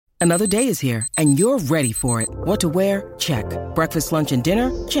Another day is here, and you're ready for it. What to wear? Check. Breakfast, lunch, and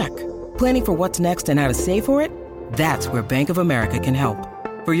dinner? Check. Planning for what's next and how to save for it? That's where Bank of America can help.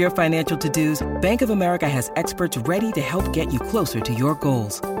 For your financial to-dos, Bank of America has experts ready to help get you closer to your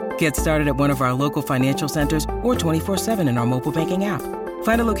goals. Get started at one of our local financial centers or 24/7 in our mobile banking app.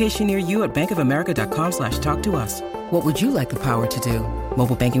 Find a location near you at bankofamerica.com/talktous. What would you like the power to do?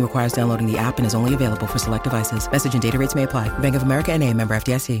 Mobile banking requires downloading the app and is only available for select devices. Message and data rates may apply. Bank of America N.A., member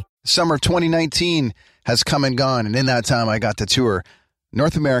FDIC. Summer of 2019 has come and gone, and in that time I got to tour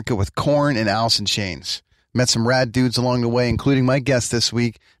North America with Korn and Alice in Chains. Met some rad dudes along the way, including my guest this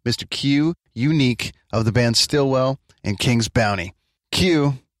week, Mr. Q Unique of the band Stillwell and King's Bounty.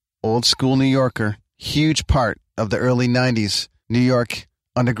 Q, old school New Yorker, huge part of the early 90s New York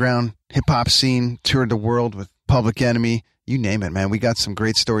underground hip-hop scene, toured the world with Public Enemy, you name it, man. We got some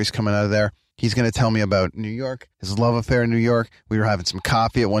great stories coming out of there. He's going to tell me about New York, his love affair in New York. We were having some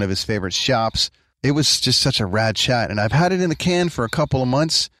coffee at one of his favorite shops. It was just such a rad chat, and I've had it in the can for a couple of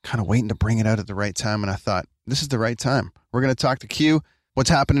months, kind of waiting to bring it out at the right time, and I thought, this is the right time. We're going to talk to Q, what's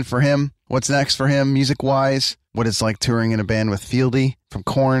happening for him, what's next for him music-wise, what it's like touring in a band with Fieldy from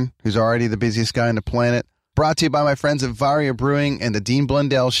Korn, who's already the busiest guy on the planet. Brought to you by my friends at Varia Brewing and the Dean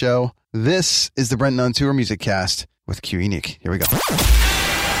Blundell Show. This is the Brenton on Tour Music Cast with Q Unique. Here we go.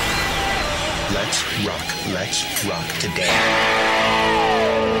 Let's rock today.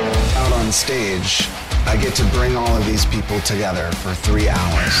 Out on stage, I get to bring all of these people together for 3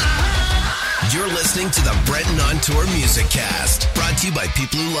 hours. You're listening to the Brenton on Tour Music Cast, brought to you by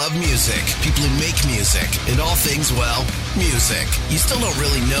people who love music, people who make music, and all things, well, music. You still don't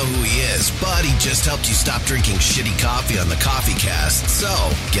really know who he is, but he just helped you stop drinking shitty coffee on the Coffee Cast. So,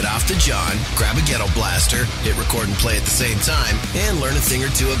 get off the John, grab a ghetto blaster, hit record and play at the same time, and learn a thing or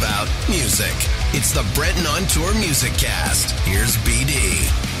two about music. It's the Brenton on Tour Music Cast. Here's BD.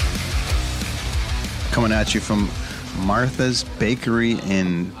 Coming at you from Martha's Bakery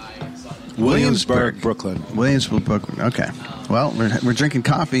in Williamsburg, Brooklyn. Williamsburg, Brooklyn. Okay. Well, we're drinking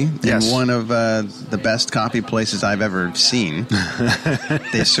coffee in one of the best coffee places I've ever seen.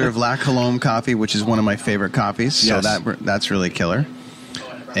 They serve La Colombe coffee, which is one of my favorite coffees. Yes. So that's really killer.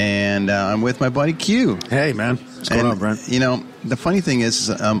 And I'm with my buddy Q. Hey, man. What's going on, Brent? You know, the funny thing is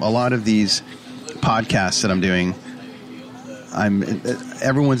a lot of these podcasts that I'm doing,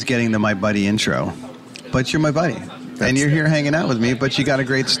 everyone's getting the my buddy intro, but you're my buddy. And you're here hanging out with me, but you got a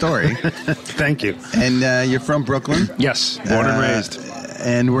great story. Thank you. And you're from Brooklyn? Yes, born and raised.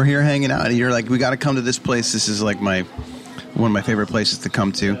 And we're here hanging out. And you're like, we got to come to this place. This is like one of my favorite places to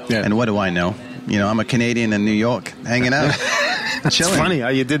come to. Yeah. And what do I know? You know, I'm a Canadian in New York, hanging out. It's funny how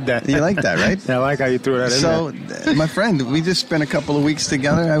you did that. You like that, right? I like how you threw that in there. So, my friend, we just spent a couple of weeks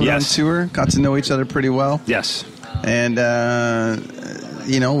together. I was on tour, got to know each other pretty well. Yes. And,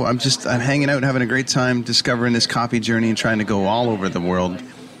 you know, I'm hanging out and having a great time discovering this coffee journey and trying to go all over the world.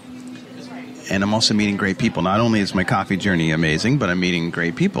 And I'm also meeting great people. Not only is my coffee journey amazing, but I'm meeting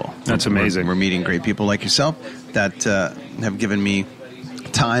great people. That's amazing. We're meeting great people like yourself that have given me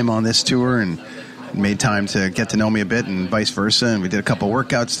time on this tour and made time to get to know me a bit and vice versa. And we did a couple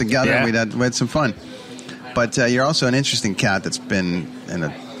workouts together. Yeah. We had some fun. But you're also an interesting cat that's been in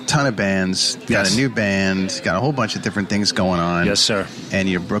a ton of bands, got a new band, got a whole bunch of different things going on. Yes, sir. And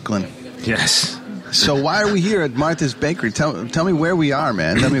you're Brooklyn. Yes. So why are we here at Martha's Bakery? Tell me where we are,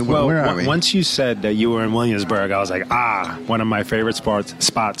 man. Tell me where are we? Once you said that you were in Williamsburg, I was like, one of my favorite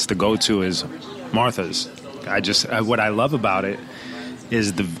spots to go to is Martha's. What I love about it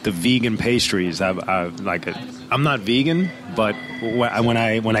is the vegan pastries. I'm not vegan, but when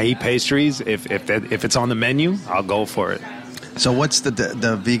I eat pastries, if it's on the menu, I'll go for it. So what's the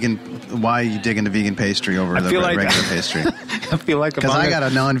vegan? Why are you digging the vegan pastry over the regular pastry? I feel like because I got a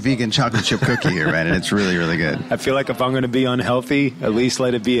non-vegan chocolate chip cookie here, right, and it's really, really good. I feel like if I'm going to be unhealthy, at least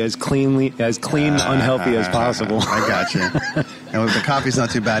let it be as clean unhealthy as possible. I got you. And the coffee's not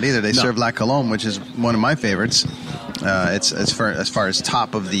too bad either. They serve La Colombe, which is one of my favorites. It's as far as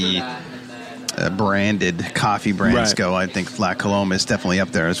top of the branded coffee brands go. I think La Colombe is definitely up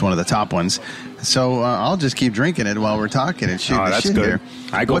there as one of the top ones. So I'll just keep drinking it while we're talking and shooting the shit here.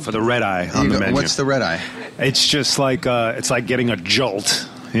 I go for the red eye on the menu. What's the red eye? It's just like it's like getting a jolt.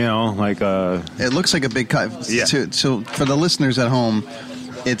 You know, like it looks like a big cup. Yeah. So for the listeners at home,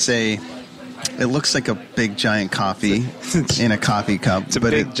 it looks like a big giant coffee in a coffee cup. It's a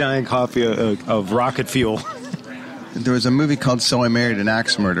big giant coffee of rocket fuel. There was a movie called So I Married an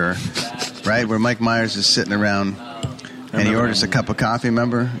Axe Murderer, right, where Mike Myers is sitting around and he orders a cup of coffee,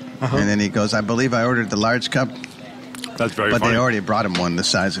 remember? Uh-huh. And then he goes, I believe I ordered the large cup. That's very funny. But they already brought him one the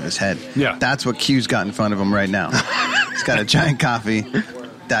size of his head. Yeah. That's what Q's got in front of him right now. He's got a giant coffee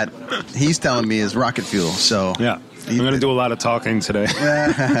that he's telling me is rocket fuel. So Yeah. I'm going to do a lot of talking today.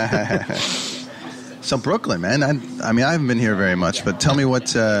 So Brooklyn, man. I mean, I haven't been here very much, but tell me what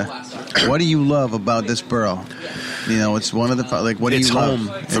do you love about this borough? You know, it's one of the what do you love?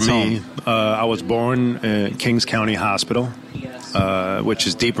 It's home for me. I was born in Kings County Hospital, which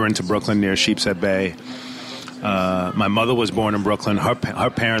is deeper into Brooklyn near Sheepshead Bay. My mother was born in Brooklyn. Her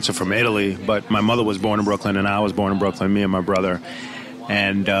parents are from Italy, but my mother was born in Brooklyn, and I was born in Brooklyn. Me and my brother,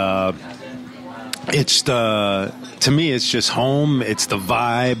 and to me, it's just home. It's the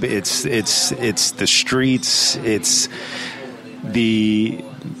vibe. It's the streets. It's the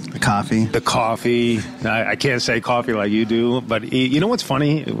coffee. The coffee. I can't say coffee like you do, but you know what's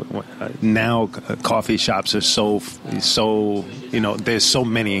funny? Now coffee shops are so there's so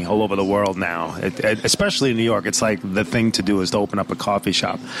many all over the world now. Especially in New York, it's like the thing to do is to open up a coffee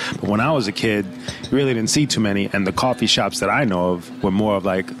shop. But when I was a kid, you really didn't see too many, and the coffee shops that I know of were more of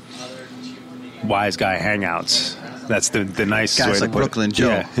like wise guy hangouts. That's the nice guys way to like put Brooklyn it.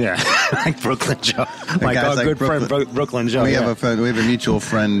 Joe. Yeah. Like Brooklyn Joe. Like our good friend Brooklyn Joe. We have a mutual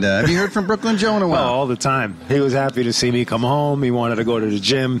friend. Have you heard from Brooklyn Joe in a while? Oh, all the time. He was happy to see me come home. He wanted to go to the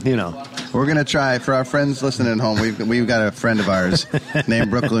gym. You know. We're gonna try for our friends listening at home. We've got a friend of ours named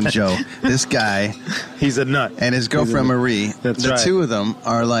Brooklyn Joe. This guy, he's a nut, and his girlfriend Marie. That's the right. two of them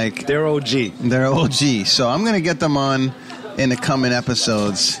are like they're OG. They're OG. So I'm gonna get them on in the coming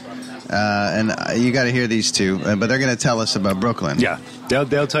episodes. And you got to hear these two, but they're going to tell us about Brooklyn. Yeah,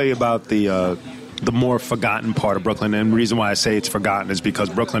 they'll tell you about the more forgotten part of Brooklyn. And the reason why I say it's forgotten is because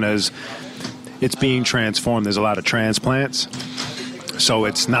Brooklyn it's being transformed. There's a lot of transplants, so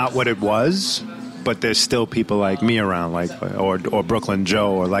it's not what it was. But there's still people like me around, or Brooklyn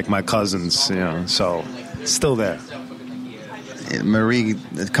Joe, or like my cousins. You know, so it's still there. Marie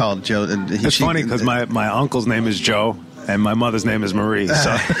called Joe. It's funny because my uncle's name is Joe and my mother's name is Marie.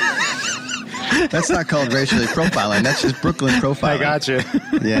 So. That's not called racially profiling. That's just Brooklyn profiling. I got you.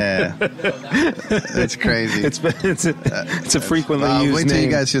 Yeah, that's crazy. It's a frequently used wait till name.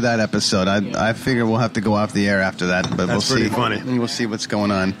 you guys hear that episode. I figure we'll have to go off the air after that, but that's we'll see. Pretty funny. We'll see what's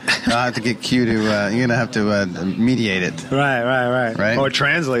going on. I'll have to get Q to. You're gonna have to mediate it. Right. Or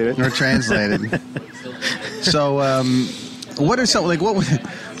translate it. So, what are some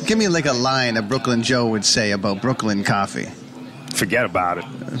give me like a line a Brooklyn Joe would say about Brooklyn coffee? Forget about it.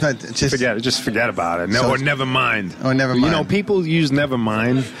 Just forget about it. Or never mind. Or never mind. You know, people use never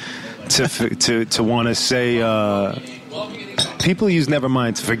mind to want to say. People use never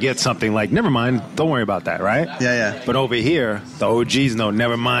mind to forget something like never mind. Don't worry about that, right? Yeah. But over here, the OGs know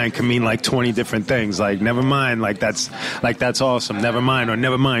never mind can mean like 20 different things. Like never mind, like that's awesome. Never mind, or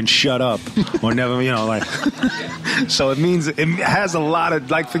never mind, shut up, or never, like. So it has a lot of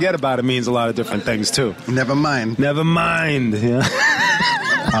forget about it means a lot of different things too. Never mind. Yeah.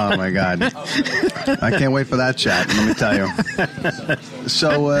 Oh my God! I can't wait for that chat. Let me tell you.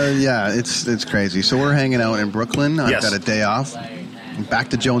 So it's crazy. So we're hanging out in Brooklyn. I've got a day off. Back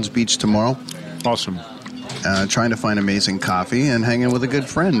to Jones Beach tomorrow. Awesome. Trying to find amazing coffee and hanging with a good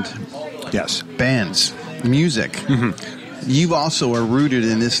friend. Yes. Bands, music. Mm-hmm. You also are rooted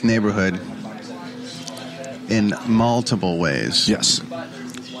in this neighborhood in multiple ways. Yes.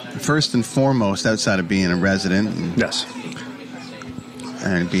 First and foremost, outside of being a resident. Yes.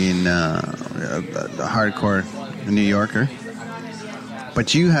 And being a hardcore New Yorker.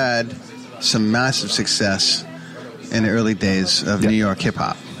 But you had some massive success in the early days of New York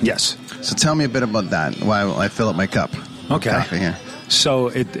hip-hop. Yes. So tell me a bit about that while I fill up my cup. Okay. Coffee here. So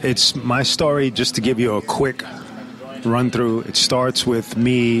it's my story, just to give you a quick run-through. It starts with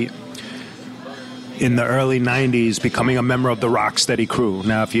me in the early 90s becoming a member of the Rocksteady crew.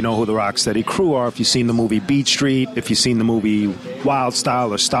 Now, if you know who the Rocksteady crew are, if you've seen the movie Beat Street, if you've seen the movie Wild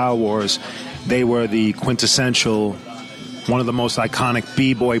Style or Style Wars, they were the quintessential, one of the most iconic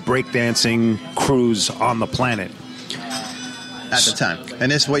b-boy breakdancing crews on the planet. At the time.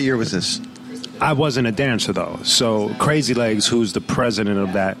 And what year was this? I wasn't a dancer, though. So Crazy Legs, who's the president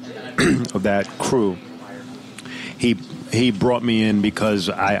of that of that crew, he brought me in because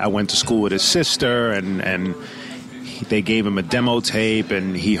I went to school with his sister, and they gave him a demo tape,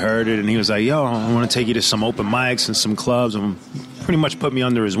 and he heard it, and he was like, yo, I want to take you to some open mics and some clubs, and pretty much put me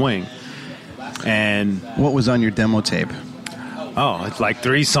under his wing. And what was on your demo tape? Oh, it's like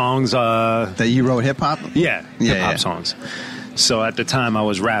 3 songs. That you wrote hip-hop? Yeah, hip-hop songs. So at the time, I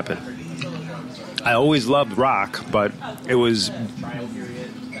was rapping. I always loved rock, but it was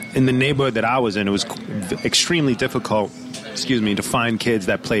in the neighborhood that I was in, it was extremely difficult, to find kids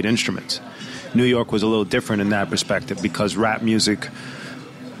that played instruments. New York was a little different in that perspective because rap music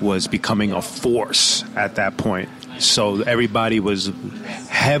was becoming a force at that point. So everybody was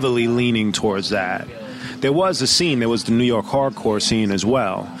heavily leaning towards that. There was a scene, there was the New York hardcore scene as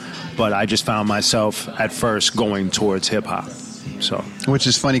well, but I just found myself at first going towards hip-hop. So, which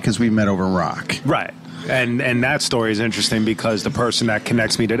is funny because we met over rock. Right. And that story is interesting because the person that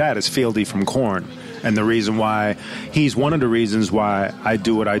connects me to that is Fieldy from Korn. And the reason why, he's one of the reasons why I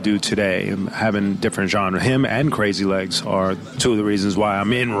do what I do today, having different genre. Him and Crazy Legs are two of the reasons why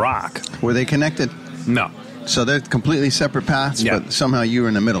I'm in rock. Were they connected? No. So they're completely separate paths, yeah. But somehow you were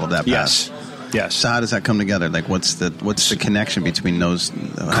in the middle of that path. Yes. Yes. So how does that come together? Like, what's the connection between those?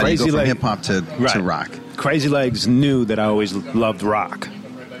 How do you go from hip-hop to rock? Crazy Legs knew that I always loved rock,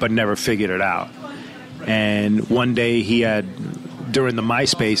 but never figured it out. And one day he had, during the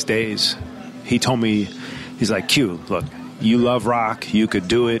MySpace days, he told me, he's like, Q, look, you love rock, you could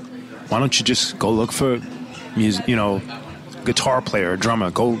do it. Why don't you just go look for music, guitar player, drummer,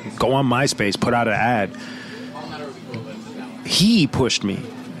 go on MySpace, put out an ad. He pushed me.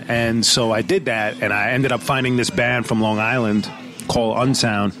 And so I did that, and I ended up finding this band from Long Island called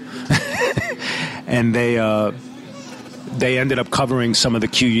Unsound. And they ended up covering some of the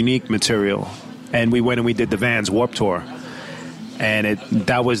Q Unique material. And we went and we did the Vans Warped Tour. And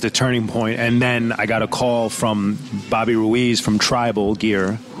that was the turning point. And then I got a call from Bobby Ruiz from Tribal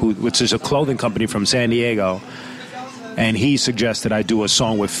Gear, which is a clothing company from San Diego. And he suggested I do a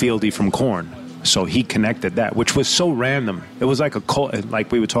song with Fieldy from Korn. So he connected that, which was so random. It was like a cold,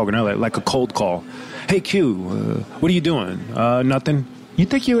 like we were talking earlier, like a cold call. Hey, Q, what are you doing? Nothing. You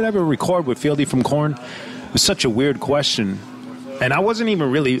think you would ever record with Fieldy from Korn? It was such a weird question. And I wasn't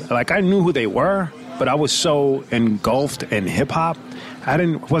even really, I knew who they were, but I was so engulfed in hip-hop,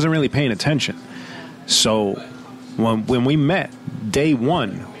 wasn't really paying attention. So when we met, day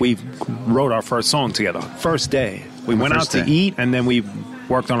one, we wrote our first song together. First day. We went out to eat, and then we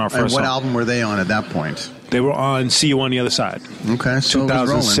worked on our first song. And what album were they on at that point? They were on See You on the Other Side. Okay, so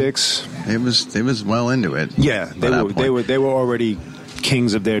 2006. It was well into it. Yeah, they were already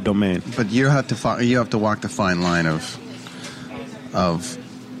kings of their domain. But you have to walk the fine line of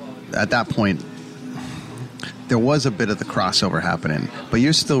at that point there was a bit of the crossover happening, but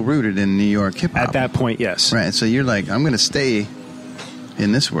you're still rooted in New York hip hop. At that point, yes. Right, so you're like, I'm going to stay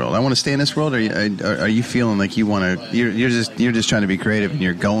in this world. I want to stay in this world. Or are you feeling like you want to? You're just trying to be creative and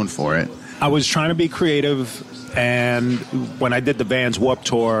you're going for it. I was trying to be creative, and when I did the Vans Warped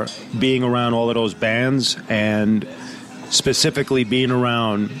Tour, being around all of those bands, and specifically being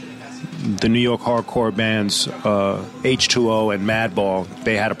around the New York hardcore bands, H2O and Madball,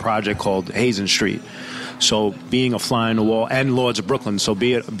 they had a project called Hazen Street. So being a fly on the wall, and Lords of Brooklyn, so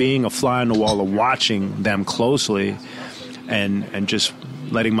being a fly on the wall and watching them closely, and just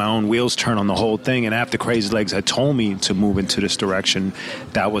letting my own wheels turn on the whole thing. And after Crazy Legs had told me to move into this direction,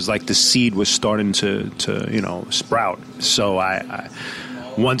 that was like the seed was starting to sprout. So I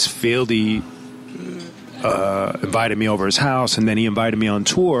once Fieldy invited me over his house, and then he invited me on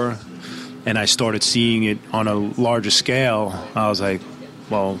tour, and I started seeing it on a larger scale. I was like,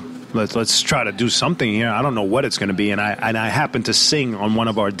 well, let's try to do something here. I don't know what it's going to be. And I happened to sing on one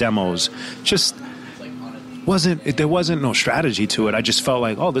of our demos. There wasn't no strategy to it. I just felt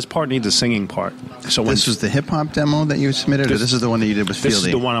like, this part needs a singing part. So this was the hip-hop demo that you submitted, or this is the one that you did with Fieldy? This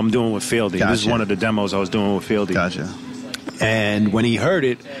is the one I'm doing with Fieldy. Gotcha. This is one of the demos I was doing with Fieldy. Gotcha. And when he heard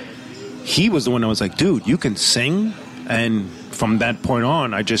it, he was the one that was like, dude, you can sing? And from that point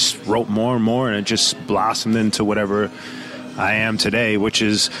on, I just wrote more and more, and it just blossomed into whatever I am today, which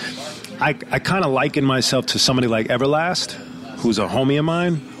is, I kind of liken myself to somebody like Everlast, who's a homie of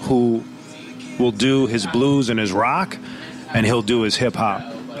mine, who will do his blues and his rock, and he'll do his hip-hop.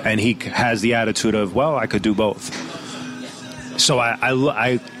 And he has the attitude of, well, I could do both. So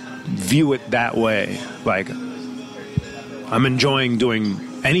I view it that way. Like, I'm enjoying doing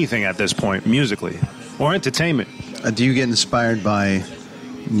anything at this point, musically, or entertainment. Do you get inspired by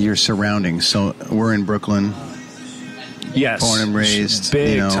your surroundings? So we're in Brooklyn. Yes. Born and raised.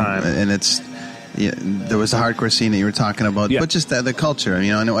 Big time. And there was the hardcore scene that you were talking about, but just the culture.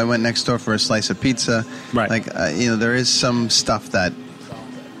 I know I went next door for a slice of pizza. Right. There is some stuff that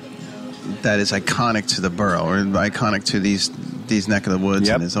is iconic to the borough, or iconic to these neck of the woods.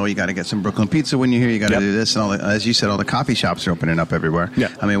 Yep. And it's, you got to get some Brooklyn pizza when you're here. You got to do this, and as you said, all the coffee shops are opening up everywhere.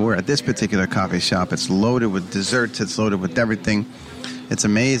 Yeah. I mean, we're at this particular coffee shop. It's loaded with desserts. It's loaded with everything. It's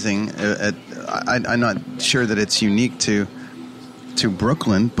amazing. I'm not sure that it's unique to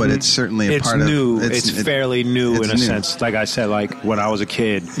Brooklyn, but it's certainly a part new. of... It's fairly new in a sense. Like I said, like when I was a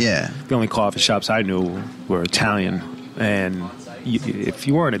kid, the only coffee shops I knew were Italian. And if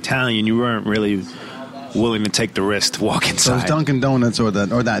you weren't Italian, you weren't really willing to take the risk to walk inside. So it was Dunkin' Donuts or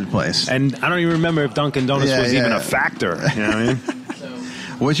that place. And I don't even remember if Dunkin' Donuts was even a factor. You know what I mean?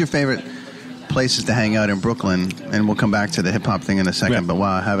 What's your favorite places to hang out in Brooklyn? And we'll come back to the hip hop thing in a second. But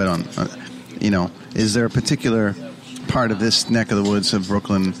while I have it on, is there a particular part of this neck of the woods of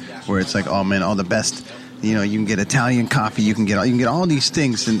Brooklyn where it's like, oh man, all the best? You can get Italian coffee. You can get all these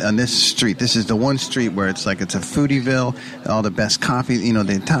things on this street. This is the one street where it's like it's a foodieville. All the best coffee.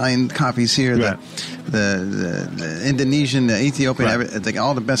 The Italian coffees here, the Indonesian, the Ethiopian. It's like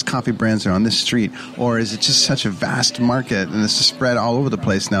all the best coffee brands are on this street. Or is it just such a vast market and it's spread all over the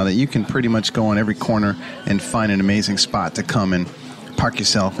place now that you can pretty much go on every corner and find an amazing spot to come and park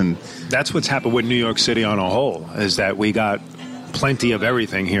yourself? And that's what's happened with New York City on a whole, is that we got plenty of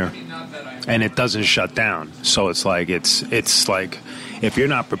everything here. And it doesn't shut down. So it's like if you're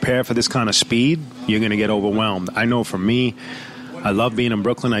not prepared for this kind of speed, you're going to get overwhelmed. I know for me, I love being in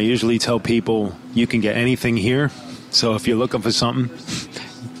Brooklyn. I usually tell people you can get anything here. So if you're looking for something,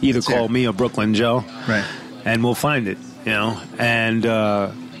 either call me or Brooklyn Joe, right? And we'll find it. And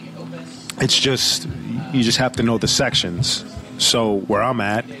it's just, you just have to know the sections. So where I'm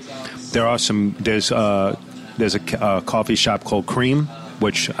at, there's a coffee shop called Cream,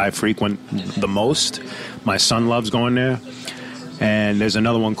 which I frequent the most. My son loves going there. And there's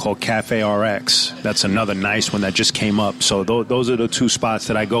another one called Cafe RX. That's another nice one that just came up. So those are the two spots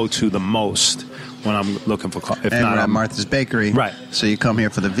that I go to the most when I'm looking for coffee. And we're at Martha's Bakery. Right. So you come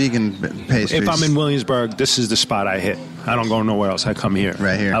here for the vegan pastries. If I'm in Williamsburg, this is the spot I hit. I don't go nowhere else. I come here.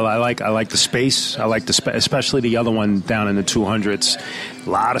 Right here. I like the space. I like especially the other one down in the 200s. A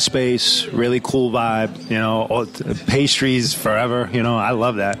lot of space, really cool vibe. Pastries forever. I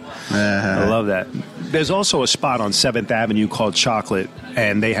love that. I love that. There's also a spot on 7th Avenue called Chocolate,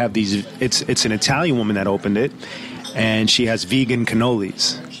 and they have these. It's an Italian woman that opened it, and she has vegan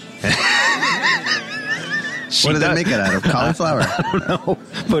cannolis. What do they make it out of? Cauliflower? I don't know,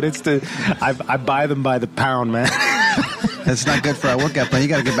 but I buy them by the pound, man. That's not good for our workout plan. You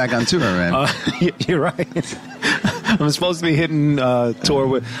got to get back on tour, man. You're right. I'm supposed to be hitting tour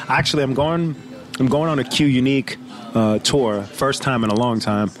with. Actually, I'm going on a Q Unique tour, first time in a long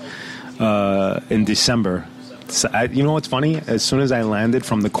time, in December. So you know what's funny? As soon as I landed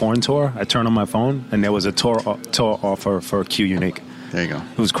from the Korn tour, I turned on my phone and there was a tour offer for Q Unique. There you go.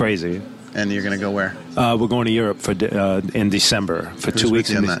 It was crazy. And you're going to go where? We're going to Europe in December for 2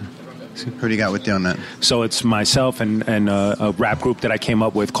 weeks. On that? Who do you got with you on that? So it's myself and a rap group that I came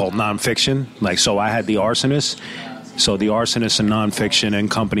up with called Nonfiction. So I had the Arsonists. So the Arsonists and Nonfiction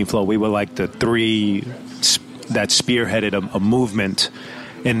and Company Flow, we were like the three that spearheaded a movement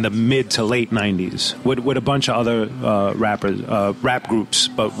in the mid to late 90s with a bunch of other rap groups.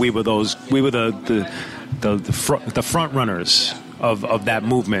 But we were the front runners of that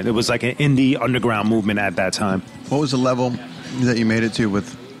movement. It was like an indie underground movement at that time. What was the level that you made it to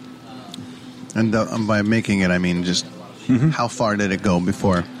with, and by making it, I mean just how far did it go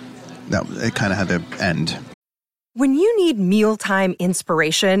before that it kind of had to end? When you need mealtime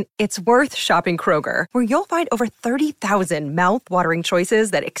inspiration, it's worth shopping Kroger, where you'll find over 30,000 mouth-watering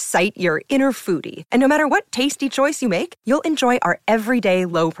choices that excite your inner foodie. And no matter what tasty choice you make, you'll enjoy our everyday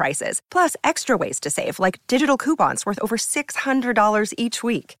low prices, plus extra ways to save, like digital coupons worth over $600 each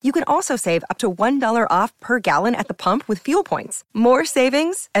week. You can also save up to $1 off per gallon at the pump with fuel points. More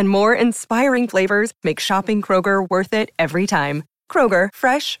savings and more inspiring flavors make shopping Kroger worth it every time. Kroger,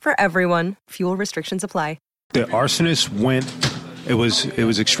 fresh for everyone. Fuel restrictions apply. The Arsonists it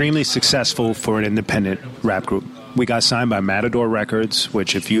was extremely successful for an independent rap group. We got signed by Matador Records,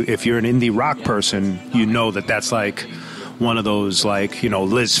 which if you're an indie rock person, you know that's like one of those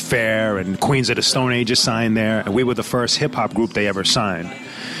Liz Phair and Queens of the Stone Age is signed there, and we were the first hip hop group they ever signed.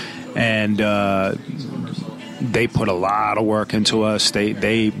 And they put a lot of work into us.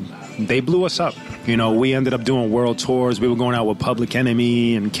 They blew us up. We ended up doing world tours. We were going out with Public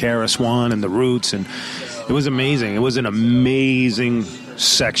Enemy and KRS-One and The Roots, and it was amazing. It was an amazing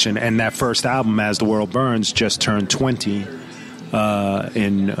section. And that first album, As the World Burns, just turned 20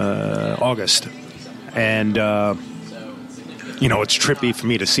 in August. And, it's trippy for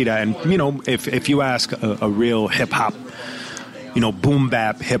me to see that. And, if you ask a real hip-hop, boom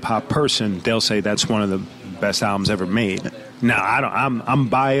bap hip-hop person, they'll say that's one of the best albums ever made. No, I don't. I'm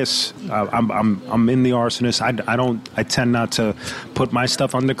biased. I'm in the Arsonists. I tend not to put my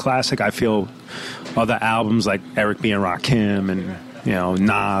stuff under classic. I feel other albums like Eric B. and Rakim and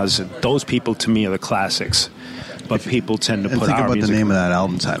Nas, and those people to me are the classics. But people tend to put think our about music the name of that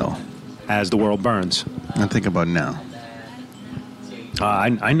album title. As the World Burns. And think about now.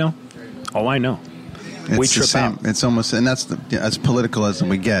 I know. Oh, I know. It's we trip out. It's almost, and that's as political as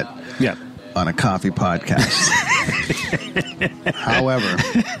we get. Yeah. On a coffee podcast. However,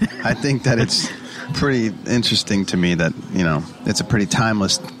 I think that it's pretty interesting to me that, it's a pretty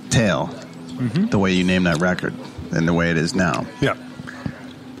timeless tale, the way you name that record and the way it is now. Yeah.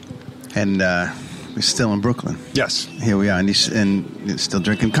 And we're still in Brooklyn. Yes. Here we are, and you're still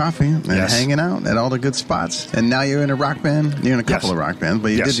drinking coffee and hanging out at all the good spots. And now you're in a rock band. You're in a couple of rock bands,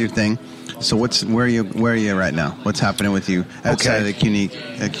 but you did your thing. So where are you right now? What's happening with you outside of the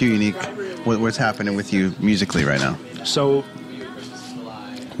Q Unique? What's happening with you musically right now? So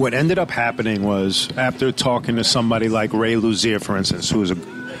what ended up happening was, after talking to somebody like Ray Luzier, for instance, who is a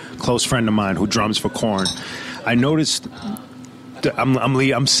close friend of mine who drums for Korn, I noticed I'm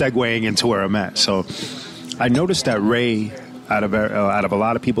segueing into where I'm at. So I noticed that Ray, out of a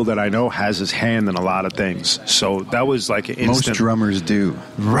lot of people that I know, has his hand in a lot of things. So that was like an instant. Most drummers do.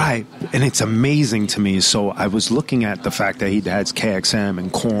 Right. And it's amazing to me. So I was looking at the fact that he has KXM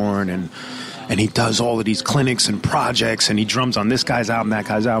and Korn, and he does all of these clinics and projects, and he drums on this guy's album, that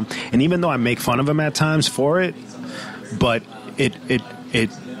guy's album. And even though I make fun of him at times for it, but it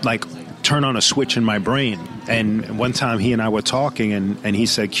like turned on a switch in my brain. And one time he and I were talking, and he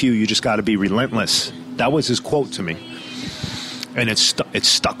said, Q, you just got to be relentless. That was his quote to me. And it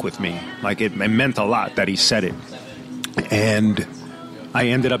stuck with me. Like, it meant a lot that he said it. And I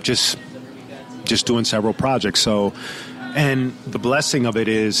ended up just doing several projects. So, and the blessing of it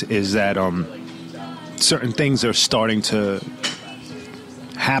is that certain things are starting to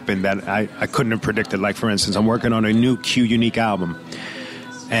happen that I couldn't have predicted. Like, for instance, I'm working on a new Q Unique album,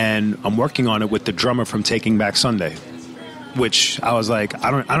 and I'm working on it with the drummer from Taking Back Sunday, which I was like,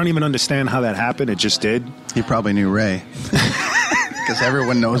 I don't even understand how that happened. It just did. He probably knew Ray. Because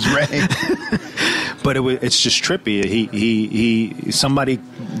everyone knows Ray. But it's just trippy. Somebody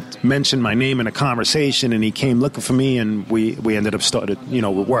mentioned my name in a conversation, and he came looking for me, and we ended up we're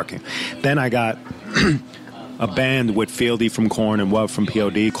working. Then I got a band with Fieldy from Korn and Wub from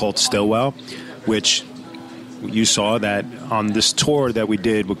POD called Stillwell, which you saw that on this tour that we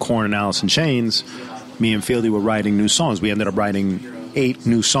did with Korn and Alice in Chains. Me and Fieldy were writing new songs. We ended up writing 8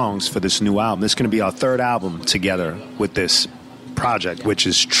 new songs for this new album. This is going to be our 3rd album together with this project, which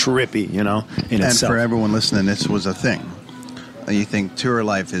is trippy, in itself. And for everyone listening, this was a thing. You think tour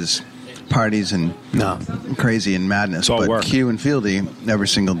life is parties and crazy and madness, but work. Q and Fieldy, every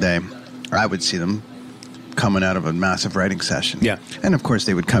single day, or I would see them coming out of a massive writing session. Yeah. And of course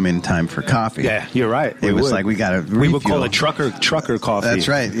they would come in time for coffee. Yeah, you're right. It was like, we got to refuel. We would call it trucker coffee. That's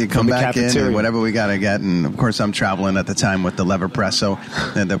right. You come back in and whatever we got to get. And of course I'm traveling at the time with the Leverpresso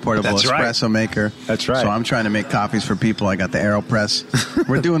and the portable espresso maker. That's right. So I'm trying to make coffees for people. I got the AeroPress.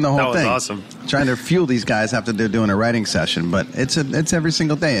 We're doing the whole thing. That was awesome. Trying to fuel these guys after they're doing a writing session. But it's every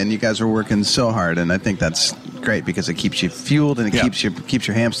single day, and you guys are working so hard, and I think that's great because it keeps you fueled and it keeps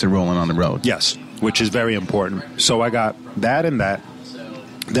your hamster rolling on the road. Yes, which is very important. So I got that and that.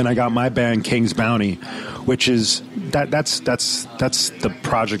 Then I got my band King's Bounty, which is that's the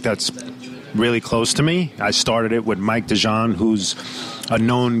project that's really close to me. I started it with Mike DeJean, who's a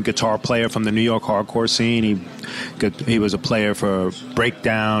known guitar player from the New York hardcore scene. He was a player for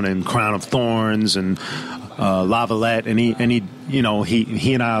Breakdown and Crown of Thorns and Lavalette, and he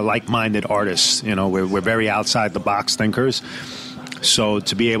and I are like-minded artists. We're very outside the box thinkers. So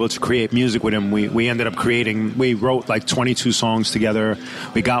to be able to create music with him, we ended up we wrote like 22 songs together.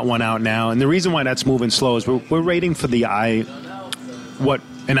 We got one out now, and the reason why that's moving slow is we're waiting for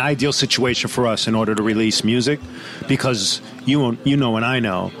an ideal situation for us in order to release music, because you know and I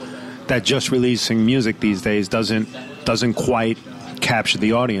know that just releasing music these days doesn't quite capture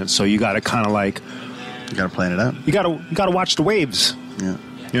the audience. So you got to kind of like, you got to plan it out. You got to watch the waves.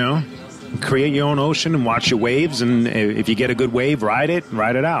 Yeah. Create your own ocean and watch your waves, and if you get a good wave, ride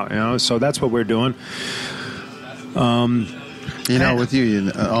it out. So that's what we're doing. With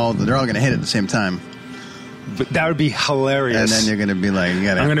you, they're all going to hit at the same time. But that would be hilarious. And then you're going to be like,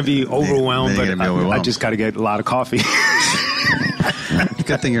 I'm going to be overwhelmed, but I just got to get a lot of coffee.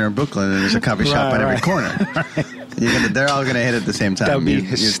 Good thing you're in Brooklyn and there's a coffee shop on every corner. Right. They're all going to hit at the same time. That would be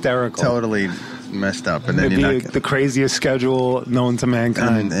hysterical. You're totally messed up. And then it'd be the craziest schedule known to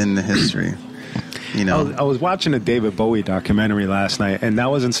mankind. In the history. I was watching a David Bowie documentary last night, and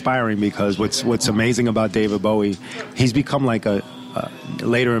that was inspiring because what's amazing about David Bowie, he's become like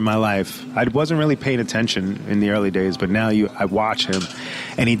later in my life. I wasn't really paying attention in the early days, but now I watch him,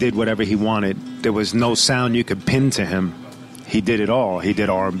 and he did whatever he wanted. There was no sound you could pin to him. He did it all. He did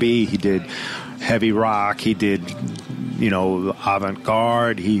R&B. He did heavy rock. He did,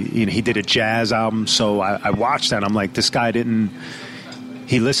 avant-garde. He did a jazz album. So I watched that. And I'm like, this guy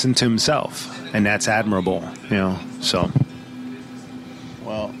he listened to himself, and that's admirable. So.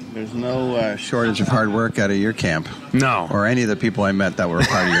 Well, There's no shortage of hard work out of your camp. No. Or any of the people I met that were a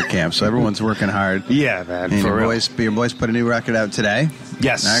part of your camp. So everyone's working hard. Yeah, man. And For real. your boys put a new record out today.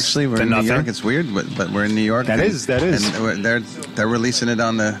 Yes. Actually, we're in New York. It's weird, but we're in New York. That is. And they're releasing it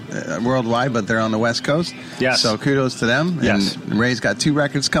on the worldwide, but they're on the West Coast. Yes. So kudos to them. Yes. And Ray's got 2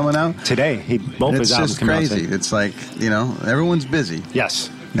 records coming out. Today. Both his albums come out. It's just crazy. It's like, everyone's busy. Yes.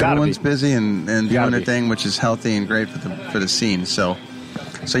 Everyone's busy and doing their thing, which is healthy and great for the scene. So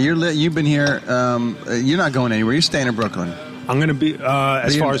you've been here. You're not going anywhere. You're staying in Brooklyn. I'm going to be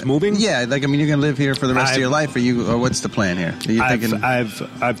as far as moving. Yeah, you're going to live here for the rest of your life. Or what's the plan here? Are you thinking?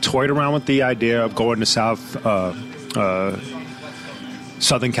 I've toyed around with the idea of going to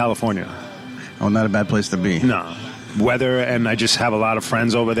Southern California. Oh, not a bad place to be. No. Weather, and I just have a lot of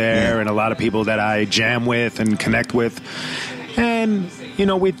friends over there and a lot of people that I jam with and connect with. And,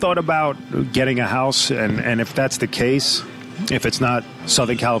 we thought about getting a house, and if that's the case, if it's not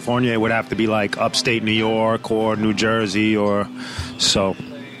Southern California, it would have to be like upstate New York or New Jersey so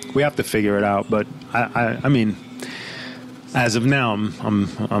we have to figure it out. But I mean, as of now,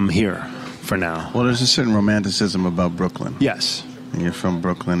 I'm here for now. Well, there's a certain romanticism about Brooklyn. Yes. And you're from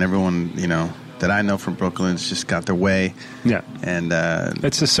Brooklyn. Everyone, that I know from Brooklyn has just got their way. Yeah. And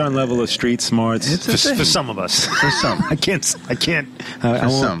it's a certain level of street smarts for some of us. For some. I can't. For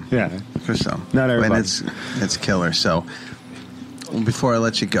some. Yeah. For some. Not everybody. And it's killer. So before I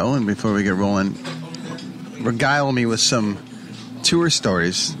let you go and before we get rolling, regale me with some tour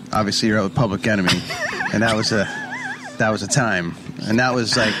stories. Obviously, you're out with Public Enemy, and that was a time, and that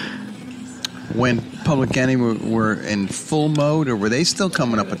was like when Public Enemy were in full mode, or were they still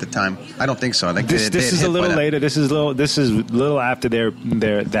coming up at the time? I don't think so. I think this is a little later. This is a little after their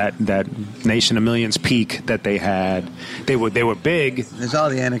that Nation of Millions peak that they had. They were big. There's all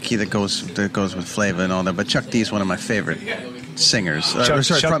the anarchy that goes with Flavor and all that. But Chuck D is one of my favorite singers,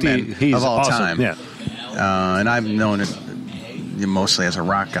 frontmen of all awesome. time. Yeah. And I've known it mostly as a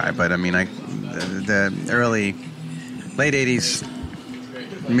rock guy, but I mean, the late 80s,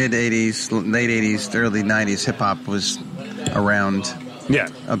 mid 80s, late 80s, early 90s hip hop was around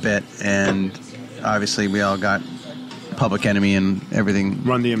a bit, and obviously we all got Public Enemy and everything.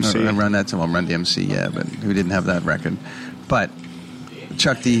 Run DMC. Run DMC, yeah, but who didn't have that record? But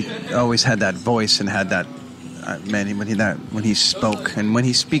Chuck D always had that voice and had that. When he spoke and when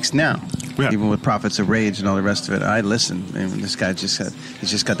he speaks now, even with Prophets of Rage and all the rest of it, I listen. And this guy he's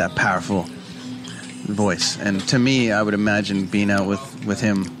just got that powerful voice. And to me, I would imagine being out with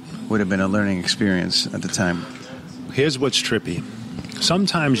him would have been a learning experience at the time. Here's what's trippy.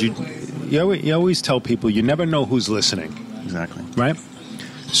 Sometimes you always tell people you never know who's listening. Exactly. Right?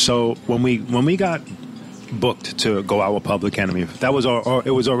 So when we got booked to go out with Public Enemy, that was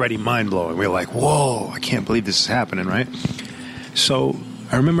it was already mind-blowing. We were like, whoa, I can't believe this is happening, right? So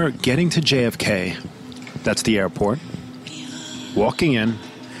I remember getting to JFK, that's the airport, walking in,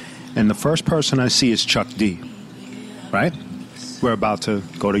 and the first person I see is Chuck D, right? We're about to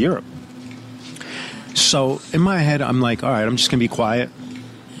go to Europe. So in my head, I'm like, all right, I'm just going to be quiet.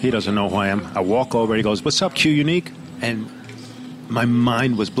 He doesn't know who I am. I walk over, he goes, what's up, Q Unique? And my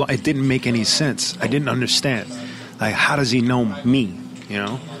mind was blown. It didn't make any sense. I didn't understand. Like, how does he know me?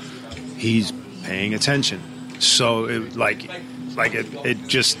 He's paying attention. So it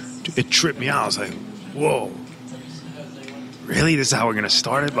tripped me out. I was like, whoa, really? This is how we're gonna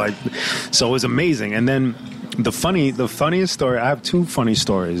start it? So it was amazing. And then the funniest story. I have 2 funny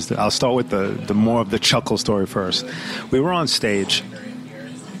stories. I'll start with the more of the chuckle story first. We were on stage,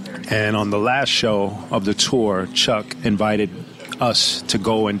 and on the last show of the tour, Chuck invited us to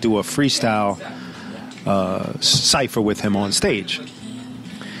go and do a freestyle cypher with him on stage.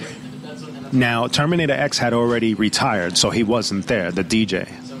 Now, Terminator X had already retired, so he wasn't there, the DJ.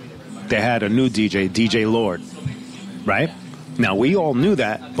 They had a new DJ, DJ Lord, right? Now, we all knew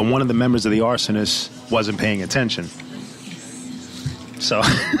that, but one of the members of the Arsonists wasn't paying attention. So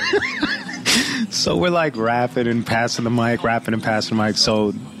we're like rapping and passing the mic.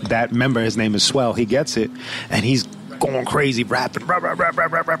 So that member, his name is Swell, he gets it, and he's going crazy, rapping,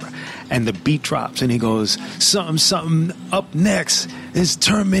 rap, and the beat drops, and he goes, something up next is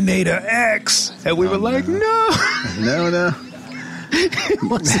Terminator X, and we were like, no.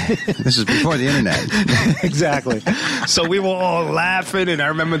 This is before the internet. Exactly. So we were all laughing, and I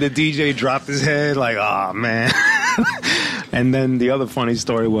remember the DJ dropped his head like, oh man. And then the other funny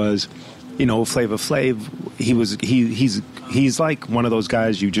story was, Flavor Flav, he's like one of those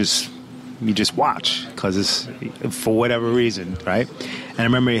guys you just watch because it's for whatever reason, right? And I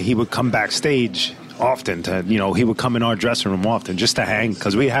remember he would come backstage often to, he would come in our dressing room often just to hang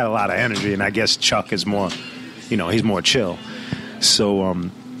because we had a lot of energy, and I guess Chuck is more, he's more chill. So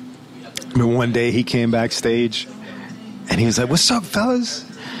But one day he came backstage and he was like, "What's up, fellas?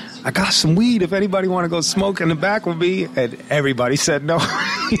 I got some weed if anybody want to go smoke in the back with me." And everybody said no.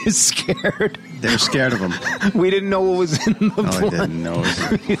 He's scared. They're scared of him. We didn't know what was in the blunt. I didn't know.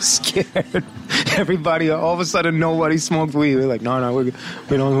 He's scared. Everybody, all of a sudden, nobody smoked weed. They're like, no, we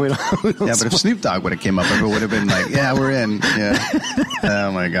don't Yeah, but if Snoop Dogg would have came up, it would have been like, yeah, we're in. Yeah.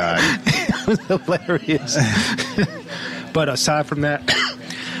 Oh, my God. It was hilarious. But aside from that,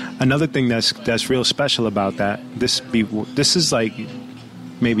 another thing that's real special about that, this is like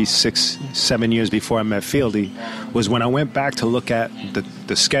maybe 6-7 years before I met Fieldy, was when I went back to look at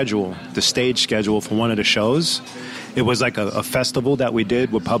the schedule, the stage schedule for one of the shows. It was like a festival that we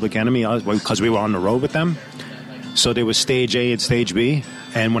did with Public Enemy because we were on the road with them. So there was stage A and stage B.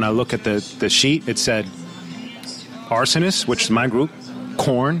 And when I look at the sheet, it said Arsonists, which is my group,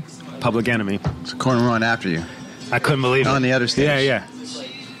 Korn, Public Enemy. So Korn run after you. I couldn't believe it. On the other stage. Yeah.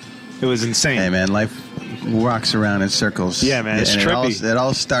 It was insane. Hey, man, life walks around in circles. Yeah, man, it's trippy. It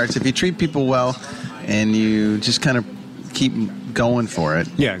all starts, if you treat people well and you just kind of keep going for it.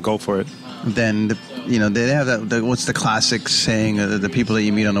 Yeah, go for it. Then, they have that, what's the classic saying, the people that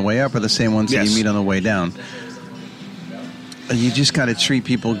you meet on the way up are the same ones that you meet on the way down. You just got to treat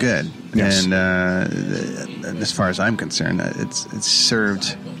people good. Yes. And as far as I'm concerned, it's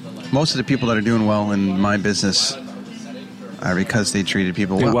served. Most of the people that are doing well in my business are because they treated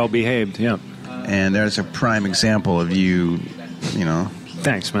people well. They're well behaved, yeah. And there's a prime example of you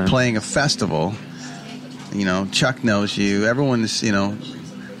Thanks, man. Playing a festival. Chuck knows you. Everyone's,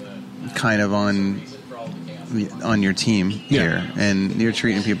 kind of on your team here. And you're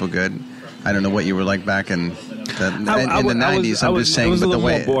treating people good. I don't know what you were like back in the 90s. I'm just saying, it was but a little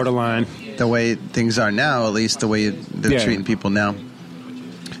more borderline. The way things are now, at least the way they're treating people now.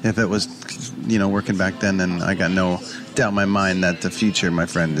 If it was, working back then I got no doubt in my mind that the future, my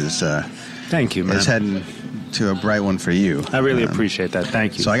friend, is thank you, man. Is heading to a bright one for you. I really appreciate that.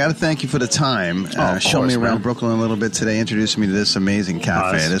 Thank you. So I got to thank you for the time. Show me around Brooklyn a little bit today. Introduce me to this amazing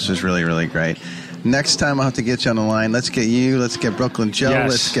cafe. This was really, really great. Next time I'll have to get you on the line. Let's get you. Let's get Brooklyn Joe. Yes.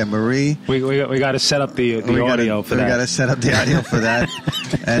 Let's get Marie. We got to set up the audio for that. We got to set up the audio for that.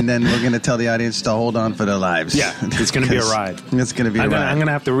 And then we're going to tell the audience to hold on for their lives. Yeah, it's going to be a ride. It's going to be a ride. I'm going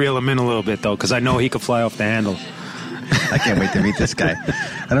to have to reel him in a little bit, though, because I know he could fly off the handle. I can't wait to meet this guy.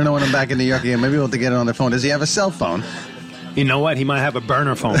 I don't know when I'm back in New York again. Maybe we'll have to get it on the phone. Does he have a cell phone? You know what? He might have a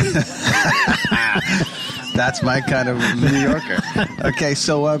burner phone. That's my kind of New Yorker. Okay,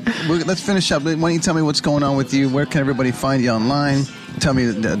 so let's finish up. Why don't you tell me what's going on with you? Where can everybody find you online? Tell me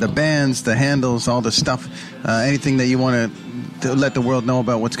the bands, the handles, all the stuff, anything that you want to let the world know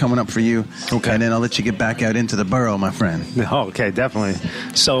about what's coming up for you. Okay. And then I'll let you get back out into the borough, my friend. Oh, okay, definitely.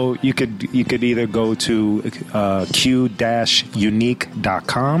 So you could either go to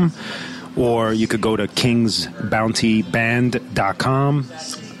q-unique.com or you could go to kingsbountyband.com.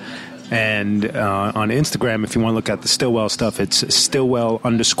 And on Instagram, if you want to look at the Stillwell stuff, it's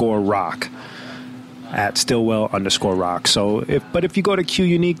Stillwell_rock. At Stillwell_rock. So if you go to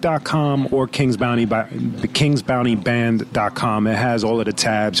qunique.com or kingsbountyband.com, it has all of the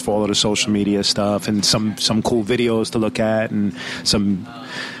tabs for all of the social media stuff and some cool videos to look at and some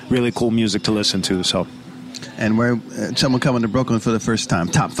really cool music to listen to. So. And where someone coming to Brooklyn for the first time,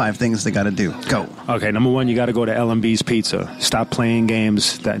 top 5 things they got to do. Go. Okay, number 1, you got to go to L&B's Pizza. Stop playing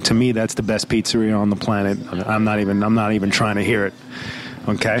games. To me, that's the best pizzeria on the planet. I'm not even trying to hear it.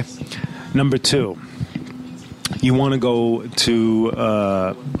 Okay. Number 2, you want to go to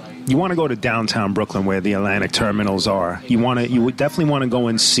downtown Brooklyn where the Atlantic terminals are. You definitely want to go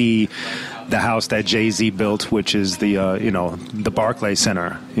and see the house that Jay-Z built, which is the Barclays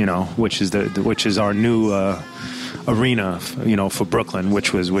Center, which is our new arena, for Brooklyn,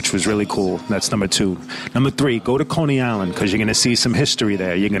 which was really cool. That's number 2. Number 3, go to Coney Island because you're going to see some history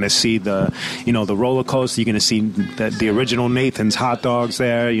there. You're going to see the roller coaster. You're going to see the original Nathan's hot dogs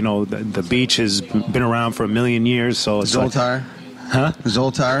there. The beach has been around for 1,000,000 years. So it's Zoltar. Huh?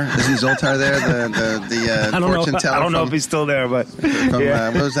 Zoltar? Isn't Zoltar there? The fortune teller? I don't know if he's still there, but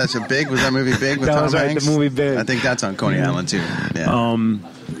what was that? So Big? Was that movie Big with Tom Hanks? Right, the movie Big. I think that's on Coney Island too. Yeah.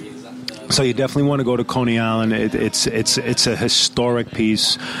 So you definitely want to go to Coney Island. It's a historic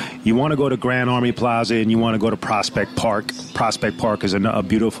piece. You want to go to Grand Army Plaza and you want to go to Prospect Park. Prospect Park is a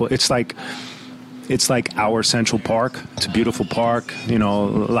beautiful. It's like our Central Park. It's a beautiful park. A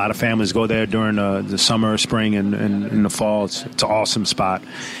lot of families go there during the summer, spring, and in the fall. It's an awesome spot.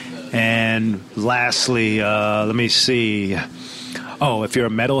 And lastly, let me see. Oh, if you're a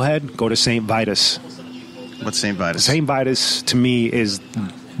metalhead, go to St. Vitus. What's St. Vitus? St. Vitus, to me, is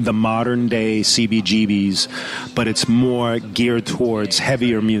the modern-day CBGBs, but it's more geared towards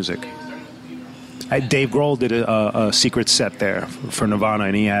heavier music. Dave Grohl did a secret set there for Nirvana,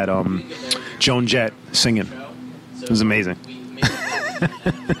 and he had Joan Jett singing. It was amazing.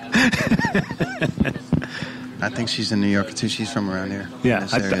 I think she's in New York too. She's from around here. Yeah,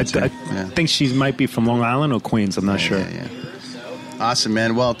 I think she might be from Long Island or Queens. I'm not sure. Yeah. Awesome,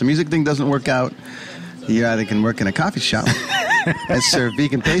 man. Well, if the music thing doesn't work out, you either can work in a coffee shop and serve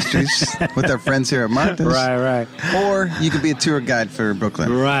vegan pastries with our friends here at Martha's. Right. Or you could be a tour guide for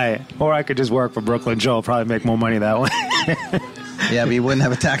Brooklyn. Right. Or I could just work for Brooklyn Joe. I'll probably make more money that way. Yeah, but you wouldn't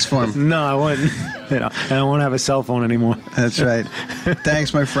have a tax form. No, I wouldn't. And I won't have a cell phone anymore. That's right.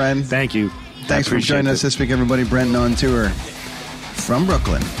 Thanks, my friend. Thank you. Thanks for joining us this week, everybody. Brenton on tour from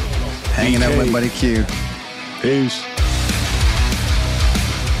Brooklyn. Hanging out with my buddy Q. Peace.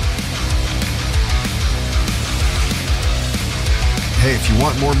 Hey, if you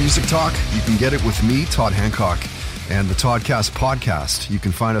want more music talk, you can get it with me, Todd Hancock, and the Toddcast podcast. You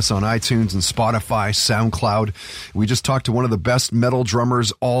can find us on iTunes and Spotify, SoundCloud. We just talked to one of the best metal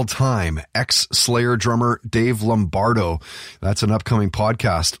drummers all time, ex-Slayer drummer Dave Lombardo. That's an upcoming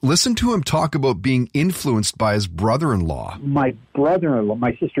podcast. Listen to him talk about being influenced by his brother-in-law. My brother-in-law,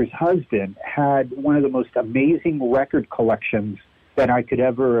 my sister's husband, had one of the most amazing record collections that I could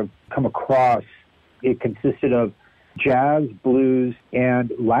ever have come across. It consisted of jazz, blues, and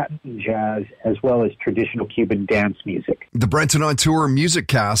Latin jazz, as well as traditional Cuban dance music. The Brenton on Tour Music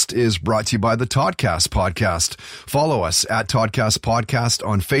Cast is brought to you by the Toddcast podcast. Follow us at Toddcast Podcast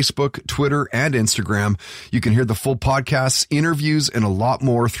on Facebook, Twitter, and Instagram. You can hear the full podcasts, interviews, and a lot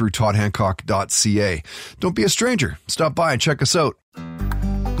more through toddhancock.ca. Don't be a stranger. Stop by and check us out.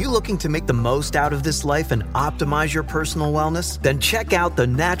 You looking to make the most out of this life and optimize your personal wellness? Then check out the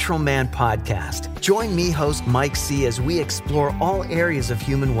Natural Man Podcast. Join me, host Mike C., as we explore all areas of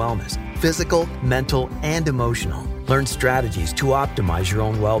human wellness, physical, mental, and emotional. Learn strategies to optimize your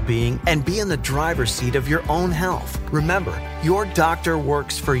own well-being and be in the driver's seat of your own health. Remember, your doctor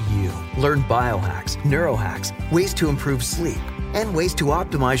works for you. Learn biohacks, neurohacks, ways to improve sleep, and ways to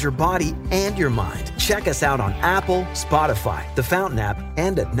optimize your body and your mind. Check us out on Apple, Spotify, the Fountain app,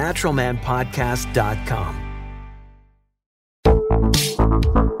 and at naturalmanpodcast.com.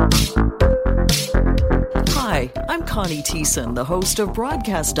 Hi, I'm Connie Thiessen, the host of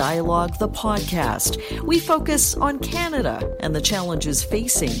Broadcast Dialogue, the podcast. We focus on Canada and the challenges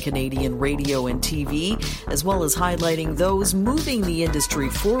facing Canadian radio and TV, as well as highlighting those moving the industry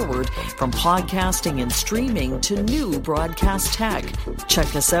forward from podcasting and streaming to new broadcast tech.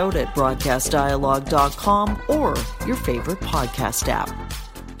 Check us out at broadcastdialogue.com or your favorite podcast app.